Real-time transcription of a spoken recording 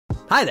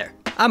Hi there,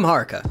 I'm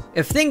Haruka.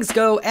 If things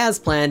go as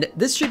planned,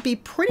 this should be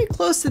pretty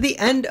close to the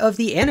end of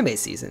the anime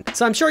season.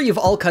 So I'm sure you've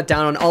all cut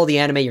down on all the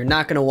anime you're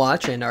not gonna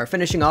watch and are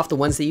finishing off the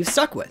ones that you've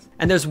stuck with.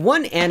 And there's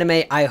one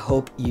anime I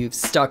hope you've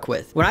stuck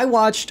with. When I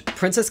watched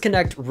Princess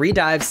Connect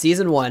Redive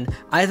Season 1,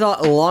 I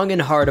thought long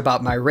and hard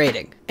about my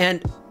rating.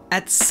 And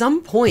at some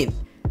point,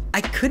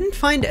 I couldn't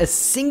find a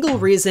single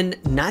reason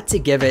not to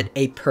give it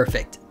a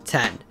perfect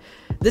 10.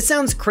 This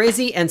sounds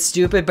crazy and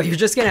stupid, but you're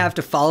just gonna have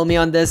to follow me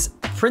on this.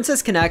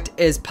 Princess Connect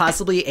is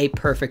possibly a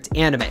perfect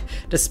anime,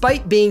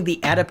 despite being the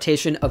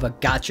adaptation of a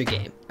gacha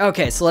game.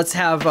 Okay, so let's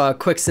have a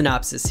quick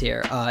synopsis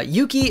here.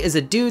 Yuki is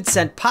a dude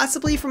sent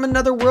possibly from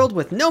another world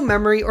with no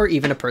memory or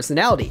even a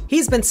personality.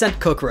 He's been sent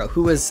Kokoro,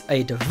 who is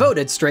a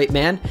devoted straight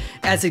man,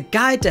 as a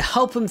guide to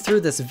help him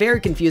through this very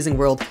confusing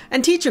world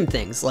and teach him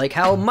things like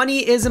how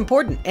money is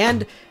important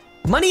and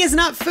money is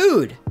not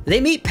food. They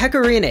meet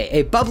Pecorine,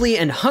 a bubbly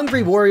and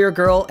hungry warrior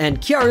girl,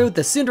 and Kyaru,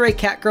 the tsundere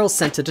cat girl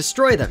sent to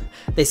destroy them.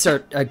 They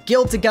start a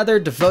guild together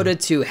devoted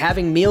to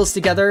having meals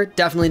together,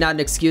 definitely not an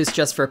excuse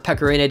just for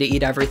Pecorine to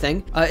eat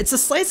everything. It's a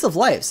slice of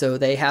life, so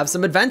they have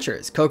some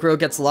adventures. Kokoro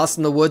gets lost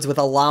in the woods with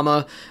a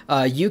llama,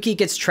 Yuki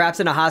gets trapped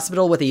in a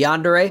hospital with a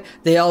yandere,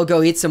 they all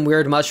go eat some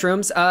weird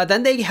mushrooms,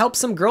 then they help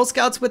some Girl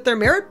Scouts with their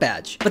merit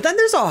badge. But then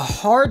there's a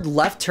hard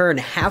left turn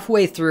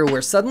halfway through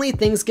where suddenly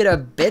things get a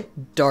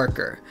bit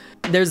darker.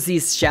 There's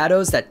these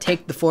shadows that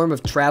take the form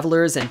of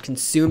travelers and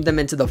consume them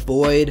into the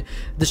void.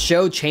 The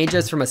show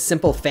changes from a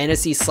simple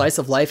fantasy slice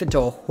of life into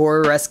a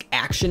horror-esque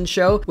action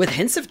show with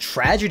hints of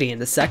tragedy in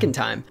the second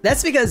time.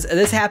 That's because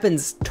this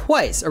happens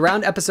twice,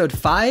 around episode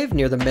 5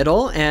 near the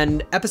middle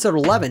and episode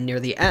 11 near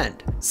the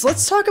end. So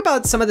let's talk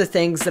about some of the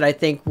things that I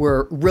think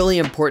were really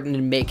important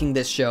in making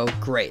this show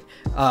great.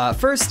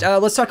 First,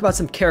 let's talk about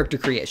some character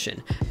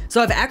creation.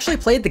 So I've actually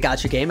played the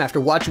gacha game after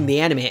watching the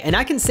anime, and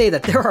I can say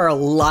that there are a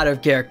lot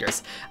of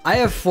characters. I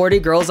have 40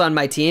 girls on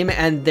my team,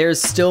 and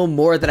there's still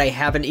more that I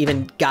haven't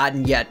even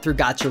gotten yet through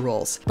gacha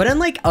rolls. But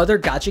unlike other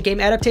gacha game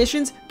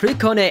adaptations,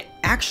 Precone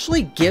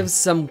actually gives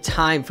some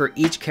time for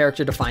each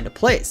character to find a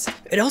place.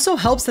 It also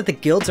helps that the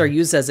guilds are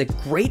used as a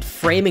great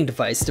framing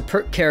device to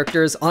put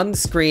characters on the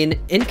screen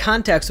in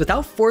context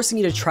without forcing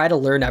you to try to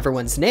learn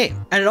everyone's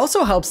name. And it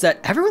also helps that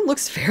everyone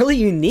looks fairly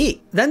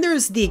unique. Then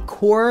there's the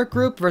core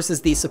group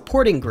versus the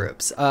supporting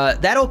groups.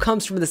 That all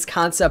comes from this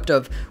concept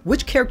of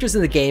which characters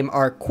in the game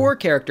are core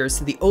characters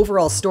to the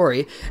overall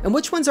story and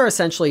which ones are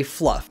essentially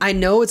fluff. I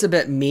know it's a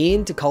bit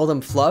mean to call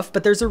them fluff,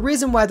 but there's a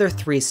reason why they're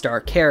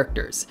 3-star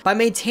characters. By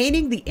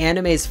maintaining the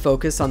anime's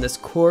focus on this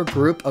core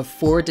group of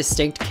 4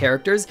 distinct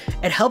characters,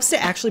 it helps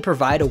to actually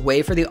provide a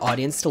way for the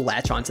audience to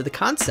latch onto the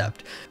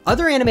concept.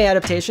 Other anime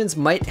adaptations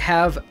might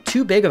have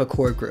too big of a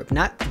core group,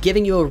 not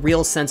giving you a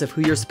real sense of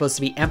who you're supposed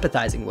to be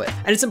empathizing with.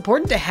 And it's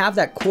important to have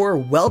that core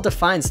well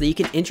defined so that you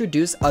can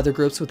introduce other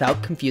groups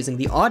without confusing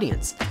the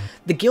audience.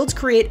 The guilds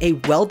create a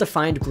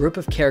well-defined group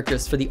of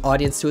characters for the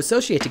audience to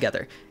associate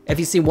together. If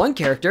you see one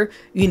character,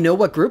 you know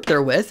what group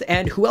they're with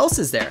and who else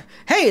is there.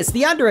 Hey, it's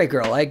the yandere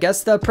girl. I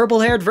guess the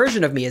purple-haired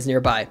version of me is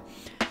nearby.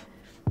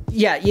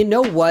 Yeah, you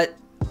know what?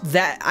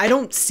 I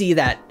don't see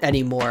that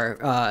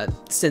anymore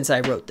since I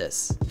wrote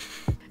this.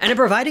 And in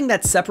providing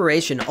that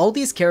separation, all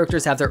these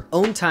characters have their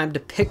own time to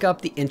pick up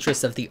the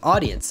interest of the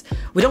audience.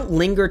 We don't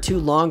linger too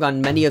long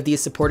on many of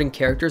these supporting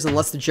characters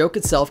unless the joke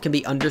itself can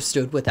be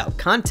understood without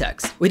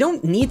context. We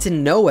don't need to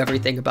know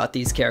everything about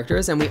these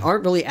characters, and we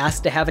aren't really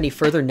asked to have any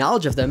further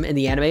knowledge of them in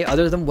the anime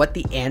other than what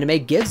the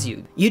anime gives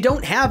you. You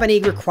don't have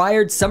any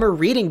required summer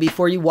reading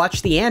before you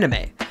watch the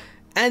anime.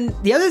 And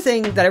the other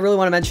thing that I really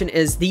want to mention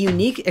is the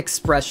unique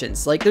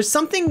expressions. Like, there's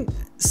something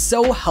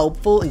so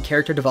helpful in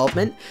character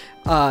development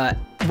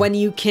when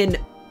you can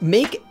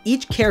make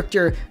each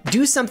character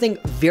do something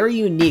very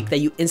unique that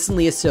you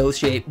instantly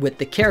associate with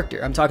the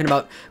character. I'm talking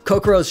about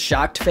Kokoro's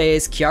shocked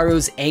face,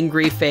 Kyaru's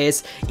angry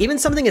face, even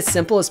something as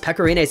simple as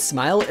Pecorine's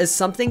smile is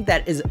something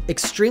that is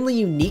extremely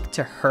unique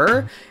to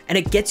her, and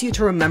it gets you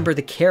to remember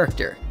the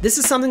character. This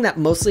is something that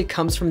mostly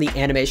comes from the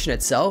animation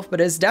itself,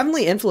 but is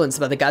definitely influenced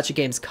by the gacha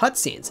game's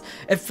cutscenes.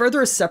 It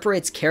further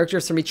separates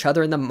characters from each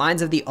other in the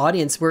minds of the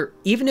audience, where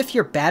even if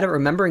you're bad at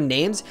remembering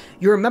names,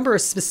 you remember a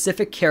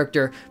specific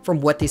character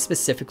from what they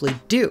specifically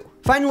do.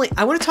 Finally,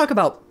 I want to talk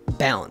about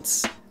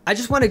balance. I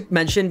just want to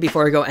mention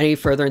before I go any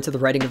further into the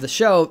writing of the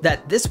show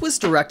that this was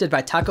directed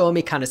by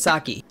Takaomi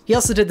Kanasaki. He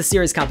also did the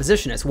series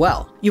composition as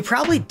well. You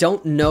probably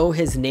don't know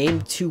his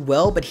name too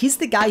well, but he's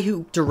the guy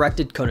who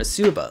directed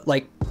Konosuba,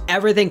 like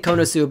everything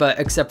Konosuba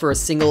except for a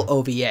single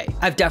OVA.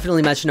 I've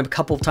definitely mentioned him a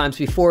couple of times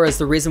before as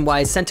the reason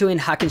why Sentoin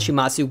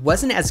Hakenshimasu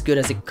wasn't as good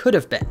as it could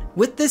have been.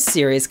 With this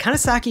series,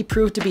 Kanasaki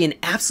proved to be an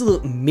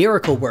absolute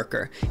miracle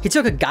worker. He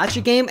took a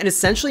gacha game and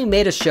essentially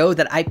made a show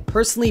that I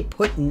personally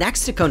put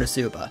next to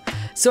Konosuba.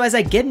 So as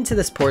I get into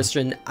this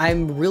portion,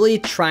 I'm really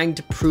trying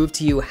to prove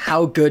to you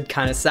how good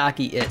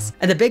Kanasaki is.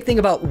 And the big thing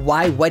about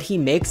why what he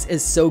makes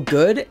is so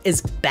good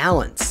is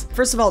balance.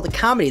 First of all, the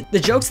comedy. The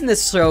jokes in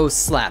this show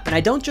slap, and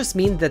I don't just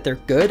mean that they're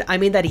good, I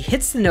mean that he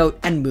hits the note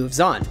and moves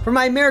on. For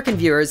my American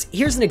viewers,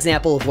 here's an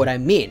example of what I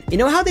mean. You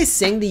know how they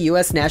sing the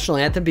US national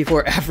anthem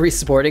before every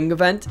sporting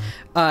event?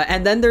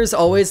 And then there's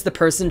always the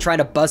person trying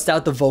to bust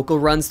out the vocal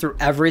runs through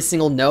every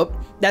single note?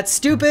 That's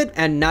stupid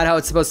and not how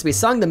it's supposed to be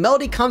sung. The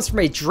melody comes from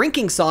a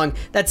drinking song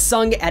that's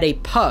sung at a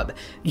pub.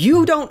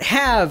 You don't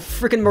have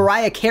freaking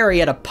Mariah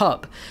Carey at a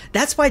pub.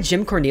 That's why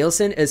Jim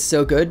Cornelison is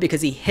so good,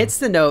 because he hits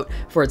the note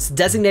for its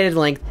designated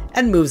length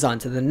and moves on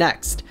to the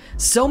next.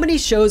 So many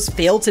shows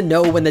fail to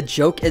know when the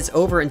joke is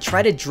over and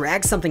try to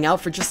drag something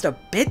out for just a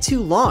bit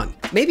too long.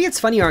 Maybe it's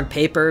funnier on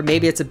paper,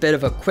 maybe it's a bit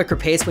of a quicker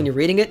pace when you're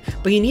reading it,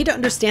 but you need to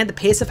understand the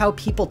pace of how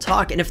people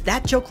talk, and if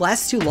that joke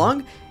lasts too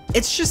long,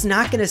 it's just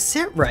not gonna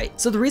sit right.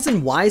 So the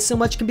reason why so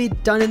much can be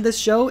done in this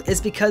show is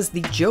because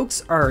the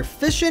jokes are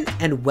efficient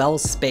and well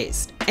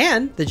spaced.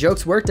 And the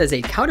jokes worked as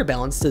a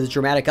counterbalance to the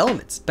dramatic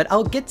elements, but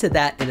I'll get to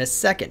that in a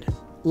second.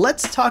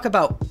 Let's talk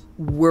about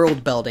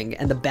world building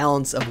and the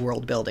balance of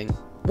world building.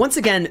 Once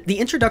again, the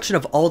introduction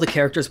of all the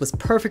characters was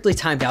perfectly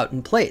timed out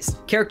and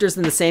placed. Characters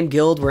in the same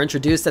guild were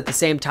introduced at the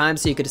same time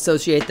so you could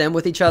associate them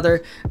with each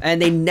other,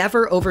 and they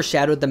never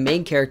overshadowed the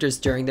main characters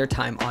during their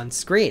time on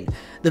screen.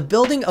 The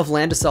building of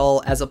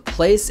Landisol as a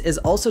place is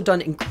also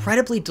done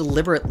incredibly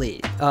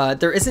deliberately.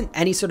 There isn't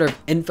any sort of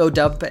info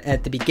dump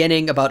at the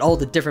beginning about all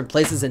the different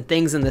places and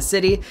things in the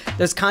city.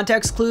 There's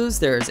context clues,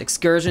 there's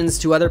excursions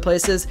to other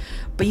places,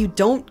 but you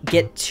don't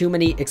get too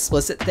many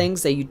explicit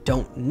things that you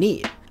don't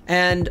need.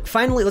 And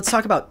finally, let's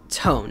talk about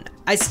tone.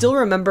 I still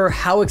remember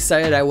how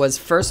excited I was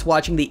first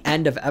watching the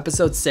end of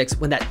episode 6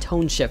 when that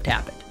tone shift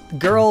happened. The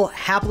girl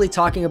happily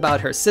talking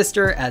about her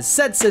sister as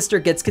said sister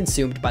gets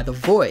consumed by the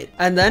void.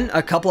 And then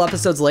a couple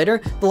episodes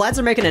later, the lads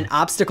are making an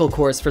obstacle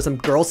course for some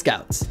Girl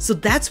Scouts. So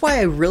that's why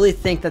I really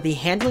think that the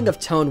handling of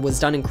tone was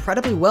done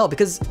incredibly well,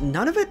 because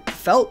none of it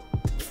felt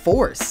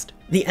forced.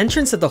 The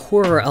entrance of the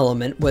horror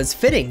element was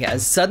fitting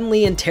as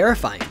suddenly and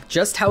terrifying,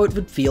 just how it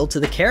would feel to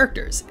the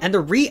characters, and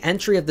the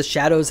re-entry of the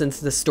shadows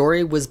into the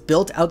story was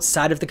built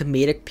outside of the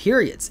comedic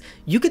periods.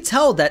 You could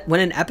tell that when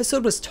an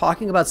episode was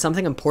talking about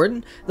something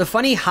important, the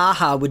funny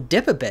haha would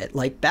dip a bit,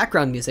 like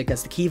background music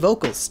as the key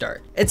vocals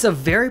start. It's a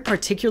very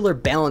particular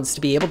balance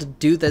to be able to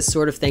do this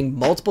sort of thing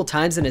multiple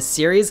times in a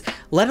series,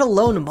 let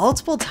alone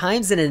multiple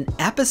times in an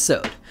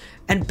episode.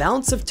 And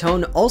balance of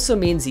tone also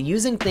means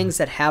using things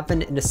that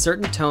happen in a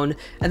certain tone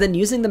and then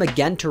using them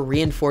again to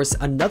reinforce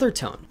another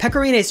tone.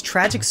 Pecorine's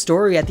tragic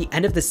story at the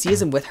end of the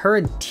season with her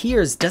in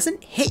tears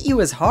doesn't hit you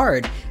as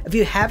hard if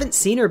you haven't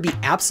seen her be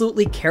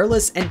absolutely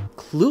careless and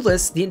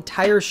clueless the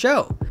entire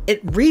show.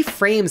 It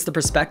reframes the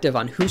perspective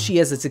on who she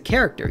is as a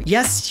character.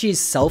 Yes, she's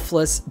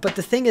selfless, but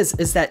the thing is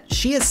that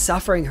she is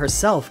suffering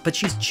herself, but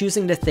she's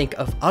choosing to think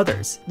of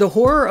others. The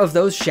horror of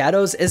those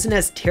shadows isn't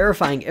as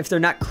terrifying if they're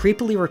not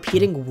creepily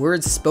repeating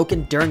words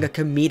spoken during a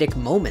comedic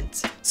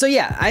moment. So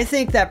yeah, I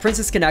think that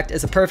Princess Connect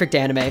is a perfect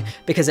anime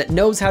because it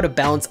knows how to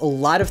balance a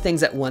lot of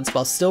things at once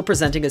while still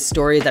presenting a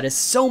story that is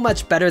so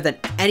much better than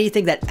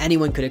anything that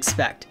anyone could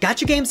expect.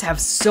 Gacha games have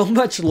so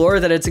much lore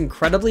that it's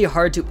incredibly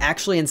hard to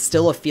actually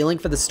instill a feeling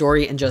for the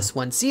story in just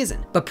one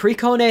season, but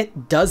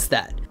Precone does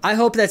that. I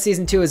hope that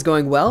season 2 is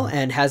going well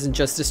and hasn't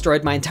just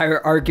destroyed my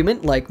entire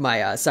argument like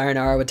my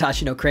Sayonara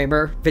Watashi no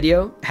Kramer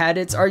video had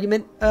its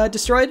argument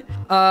destroyed,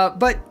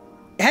 but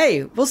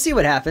hey, we'll see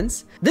what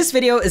happens. This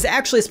video is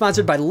actually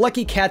sponsored by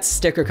Lucky Cats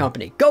Sticker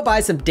Company. Go buy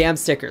some damn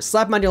stickers.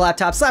 Slap them on your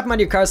laptop, slap them on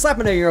your car, slap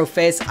them on your own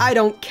face. I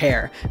don't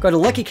care. Go to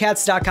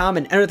luckycats.com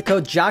and enter the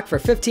code JOCK for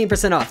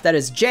 15% off. That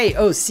is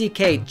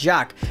JOCK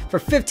JOCK for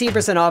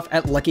 15% off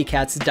at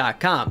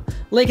luckycats.com.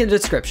 Link in the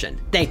description.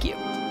 Thank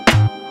you.